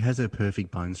 Yeah, she has her perfect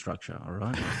bone structure, all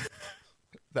right?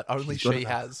 That only she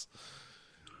has.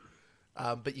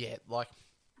 But yeah, like,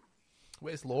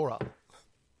 where's Laura?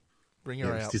 Bring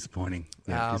her out. It's disappointing.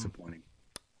 Yeah, disappointing.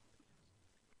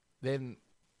 Then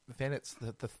it's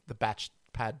the batch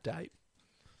pad date.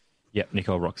 Yep,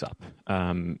 Nicole rocks up.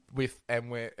 We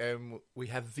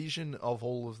have vision of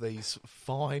all of these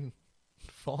fine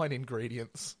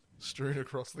ingredients strewn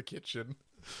across the kitchen.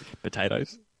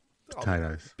 Potatoes.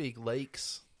 Potatoes. Big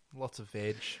leeks, lots of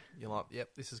veg. You're like, yep,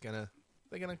 this is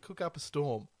they're gonna cook up a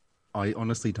storm. I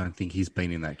honestly don't think he's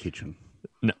been in that kitchen.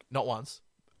 Not once.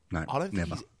 No, I don't think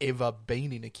never. he's ever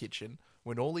been in a kitchen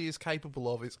when all he is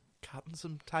capable of is cutting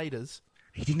some taters.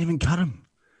 He didn't even cut him.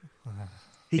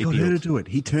 He got her to do it.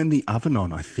 He turned the oven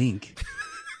on, I think.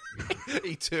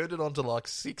 He turned it on to like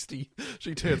 60.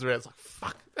 She turns around, it's like,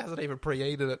 fuck, hasn't even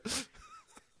preheated it.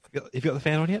 Have you got the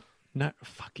fan on yet? No.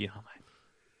 Fuck you, mate.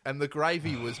 And the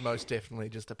gravy was most definitely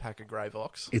just a pack of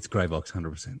Gravox. It's Gravox,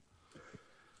 100%.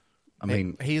 I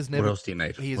mean, he has never, what else do you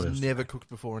need? He What has else? never cooked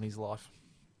before in his life.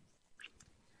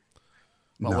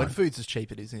 Well, No. when food's as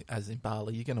cheap as in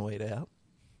Bali, you're going to eat out.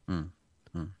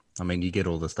 I mean, you get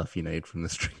all the stuff you need from the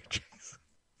string of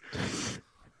cheese.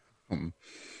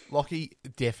 Lockie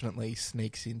definitely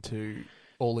sneaks into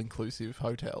all-inclusive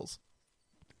hotels,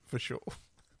 for sure.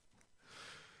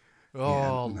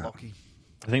 Oh, no. Lockie.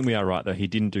 I think we are right, though. He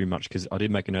didn't do much because I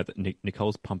did make a note that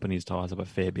Nicole's pumping his tyres up a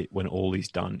fair bit when all he's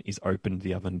done is opened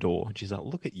the oven door. And she's like,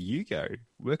 look at you go,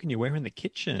 working your way in the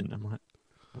kitchen. I'm like,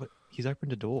 what? He's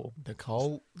opened a door.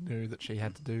 Nicole knew that she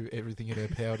had to do everything in her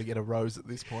power to get a rose at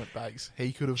this point, Bags.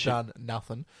 He could have done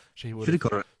nothing. She would Should've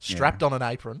have got it. strapped on an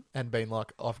apron and been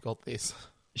like, I've got this.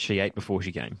 She ate before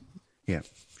she came. Yeah,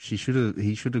 he should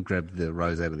have grabbed the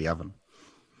rose out of the oven.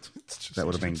 It's just, That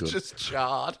would have been it's good. just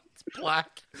charred. It's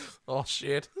black. Oh,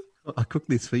 shit. I cooked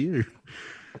this for you.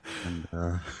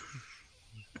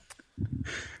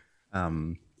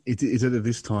 And is it at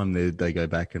this time they go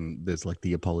back and there's like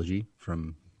the apology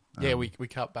from Yeah, we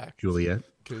cut back. Juliet?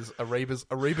 Because Ariba's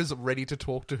ready to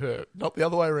talk to her. Not the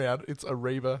other way around. It's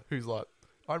Ariba who's like,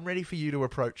 I'm ready for you to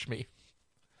approach me.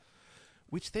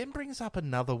 Which then brings up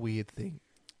another weird thing.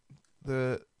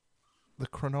 The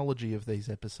chronology of these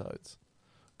episodes.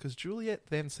 Because Juliet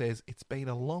then says, it's been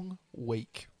a long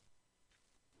week.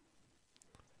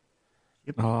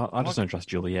 I just don't trust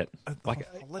Juliet. Like,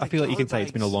 I feel like you can say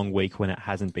it's been a long week when it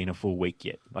hasn't been a full week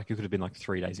yet. Like, it could have been like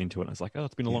 3 days into it, and it's like, oh,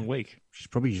 it's been a long week. She's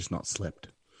probably just not slept.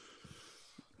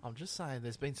 I'm just saying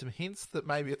there's been some hints that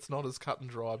maybe it's not as cut and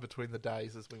dry between the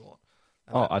days as we want.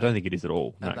 And Oh, that- I don't think it is at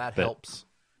all. And No, that but helps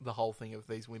the whole thing of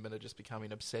these women are just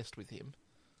becoming obsessed with him.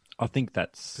 I think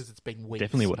that's Because it's been weeks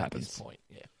definitely what at this happens. point.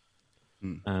 Yeah.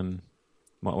 one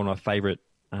of my favourite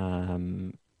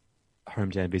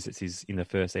hometown visits is in the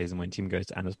first season when Tim goes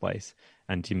to Anna's place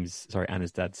and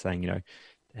Anna's dad's saying, you know,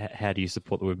 how do you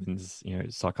support the women's, you know,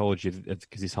 psychology?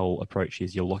 Because this whole approach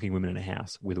is you're locking women in a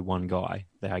house with one guy.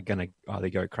 They are going to either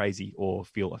go crazy or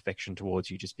feel affection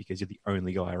towards you just because you're the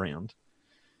only guy around.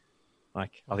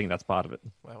 Like, I think that's part of it.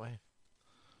 Wow.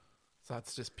 So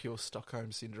that's just pure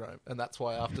Stockholm syndrome. And that's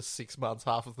why after 6 months,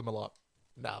 half of them are like,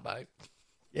 nah, mate.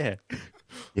 Yeah.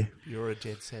 You're a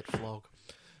dead set flog.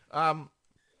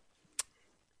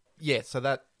 Yeah, so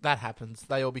that happens.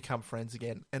 They all become friends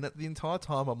again. And at the entire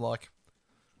time, I'm like,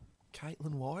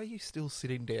 Caitlin, why are you still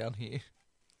sitting down here?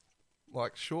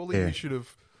 Like, surely you should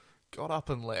have got up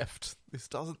and left. This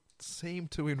doesn't seem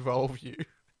to involve you.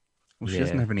 Well, she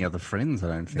doesn't have any other friends, I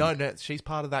don't think. No, she's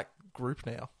part of that group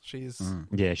now. She is.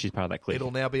 Yeah, she's part of that clique.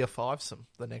 It'll now be a fivesome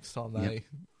the next time they.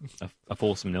 A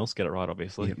foursome Nels, get it right,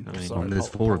 obviously. Yep. I mean, Sorry, there's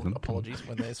 4 of them. Apologies.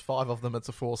 When there's 5 of them, it's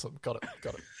a foursome. Got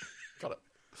it.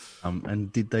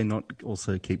 And did they not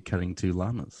also keep cutting to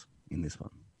llamas in this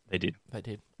one? they did. They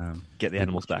did. Get the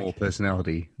animals back. More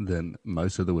personality than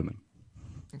most of the women.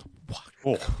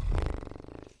 Oh.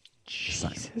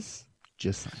 Jesus.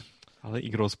 Just saying. I think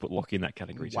you could also put Lockie in that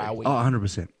category too. Wow. Oh,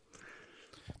 100%.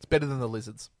 It's better than the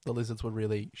lizards. The lizards were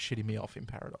really shitting me off in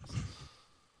Paradise.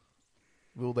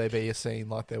 Will there be a scene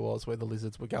like there was where the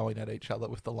lizards were going at each other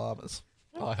with the llamas?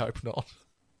 I hope not.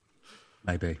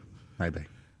 Maybe.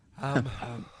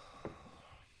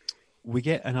 We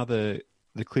get the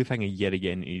cliffhanger yet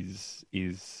again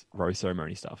is rose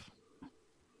ceremony stuff.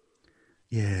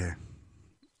 Yeah.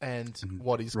 And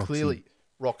what is Roxy clearly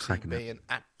Roxy cracking it. being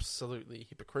absolutely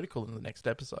hypocritical in the next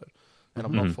episode. And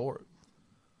I'm not for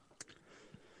it.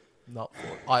 Not for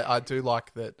it. I do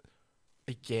like that,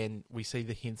 again, we see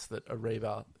the hints that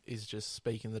Ariba is just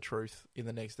speaking the truth in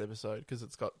the next episode because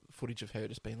it's got footage of her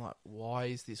just being like, why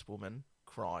is this woman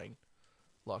crying?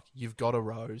 Like, you've got a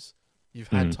rose. You've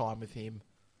had time with him.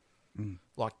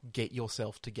 Like, get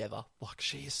yourself together. Like,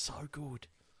 she is so good.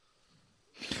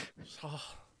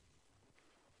 Oh.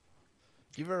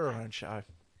 Give her her own show.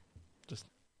 Just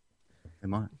They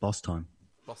might. Boss time.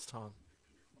 boss time.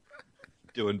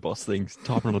 Doing boss things,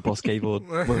 typing on the boss keyboard,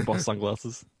 wearing boss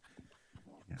sunglasses.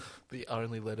 The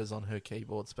only letters on her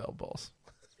keyboard spell boss.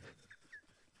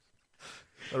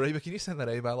 Ariba, can you send that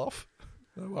email off?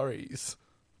 No worries.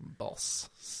 Boss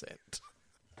sent.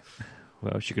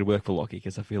 Well, she could work for Lockie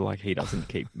because I feel like he doesn't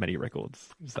keep many records,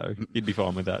 so he'd be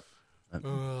fine with that.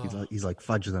 He's like,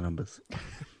 fudge the numbers.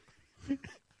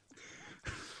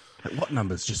 Like, what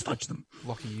numbers? Just fudge them.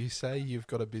 Lockie, you say you've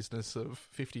got a business of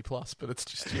 50 plus, but it's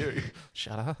just you.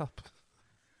 Shut up.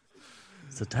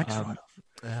 It's a tax write-off.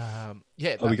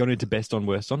 Yeah. Are we going into best on,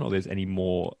 worst on, or there's any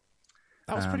more?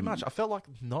 That was pretty much. I felt like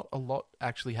not a lot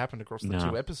actually happened across the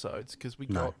two episodes because we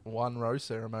got one rose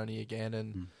ceremony again,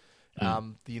 and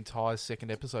the entire second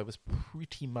episode was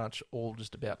pretty much all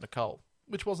just about Nicole,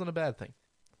 which wasn't a bad thing.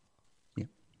 Yeah.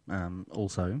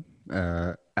 Also,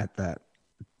 at that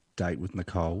date with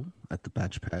Nicole at the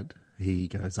badge pad, he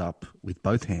goes up with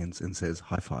both hands and says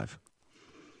high five.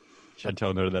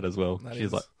 Chantel noted that as well.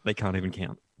 She's like, they can't even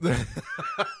count.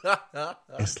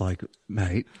 It's like,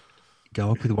 mate,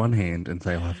 go up with one hand and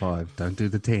say high five. Don't do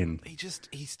the 10.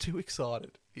 He's too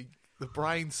excited. The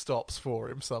brain stops for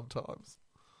him sometimes.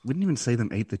 We didn't even see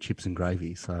them eat the chips and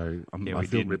gravy, so I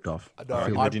feel ripped off.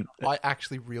 I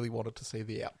actually really wanted to see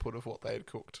the output of what they had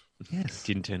cooked. Yes.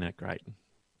 Didn't turn out great.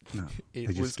 No, they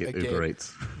just get Uber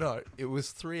Eats. No, it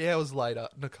was 3 hours later.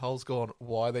 Nicole's gone,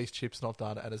 why are these chips not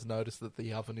done? And has noticed that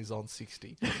the oven is on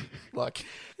 60. Like,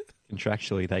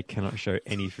 contractually, they cannot show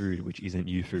any food which isn't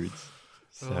you foods.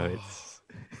 So it's...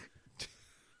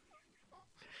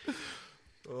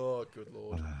 Oh, good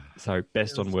Lord. So,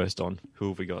 best on, worst on. Who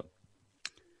have we got?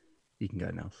 You can go,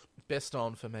 Nels. Best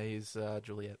on for me is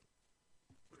Juliet.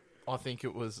 I think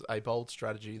it was a bold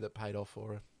strategy that paid off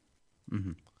for her.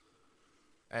 Mm-hmm.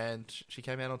 And she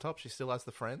came out on top. She still has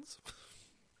the friends.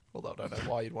 Although I don't know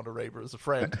why you'd want to read her as a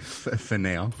friend. For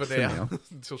now. For now.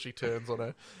 Until she turns on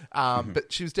her.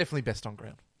 But she was definitely best on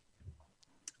ground.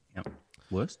 Yep.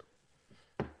 Worst?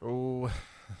 Oh,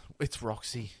 it's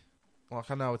Roxy. Like,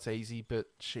 I know it's easy, but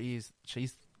she's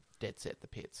dead set the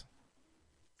pits.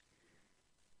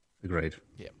 Agreed.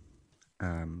 Yeah.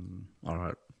 All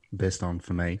right. Best on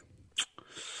for me.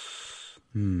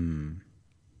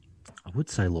 I would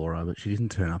say Laura, but she didn't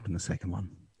turn up in the second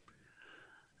one.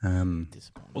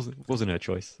 Wasn't her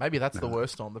choice. Maybe that's the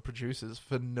worst on the producers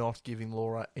for not giving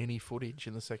Laura any footage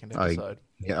in the second episode.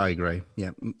 I agree.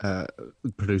 Yeah,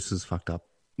 producers fucked up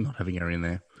not having her in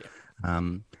there. Yeah.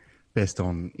 Best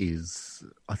on is,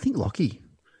 I think, Lockie.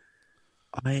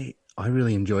 I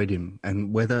really enjoyed him,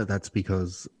 and whether that's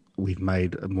because we've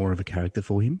made more of a character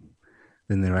for him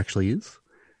than there actually is,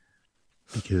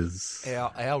 because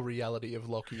our reality of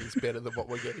Lockie is better than what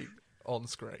we're getting on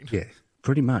screen. Yeah,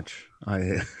 pretty much.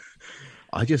 I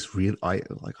just really, I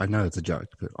know it's a joke,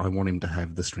 but I want him to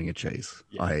have the string of cheese.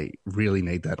 Yeah. I really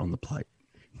need that on the plate.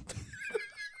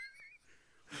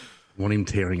 I want him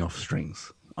tearing off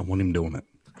strings. I want him doing it.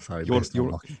 So you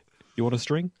want a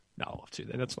string? No, I'll have to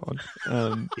then. That's fine.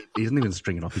 He doesn't even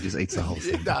string it off. He just eats the whole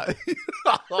thing. No.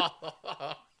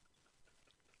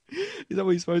 Is that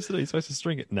what he's supposed to do? He's supposed to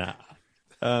string it? Nah.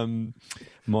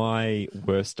 My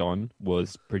worst on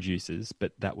was producers,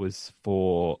 but that was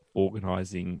for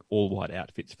organising all white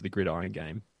outfits for the Gridiron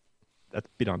game. That's a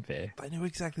bit unfair. They knew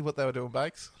exactly what they were doing,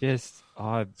 Bakes. Yes,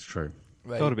 it's true.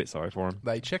 Felt a bit sorry for them.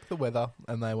 They checked the weather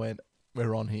and they went,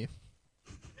 "We're on here."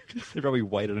 They probably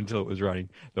waited until it was raining.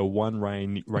 The one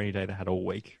rainy day they had all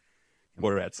week.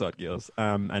 We're outside, girls.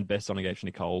 And best on I gave to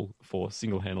Nicole for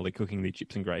single-handedly cooking the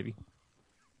chips and gravy.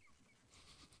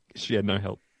 She had no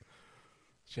help.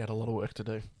 She had a lot of work to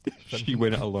do. She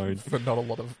went alone. For not a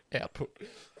lot of output.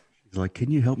 She's like,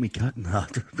 "Can you help me cut?" No,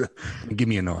 give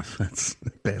me a knife. That's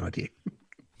a bad idea.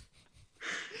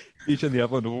 You turn the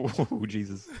oven. Oh,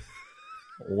 Jesus.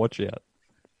 Watch out.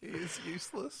 It's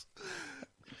useless.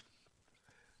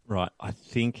 Right. I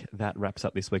think that wraps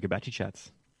up this week of Batchy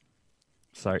Chats.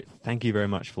 So thank you very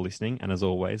much for listening. And as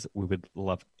always, we would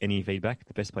love any feedback.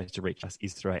 The best place to reach us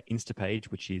is through our Insta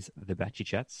page, which is The Batchy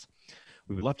Chats.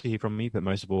 We would love to hear from you, but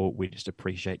most of all, we just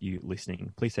appreciate you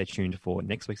listening. Please stay tuned for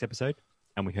next week's episode,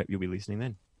 and we hope you'll be listening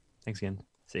then. Thanks again.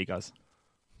 See you guys.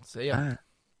 See ya.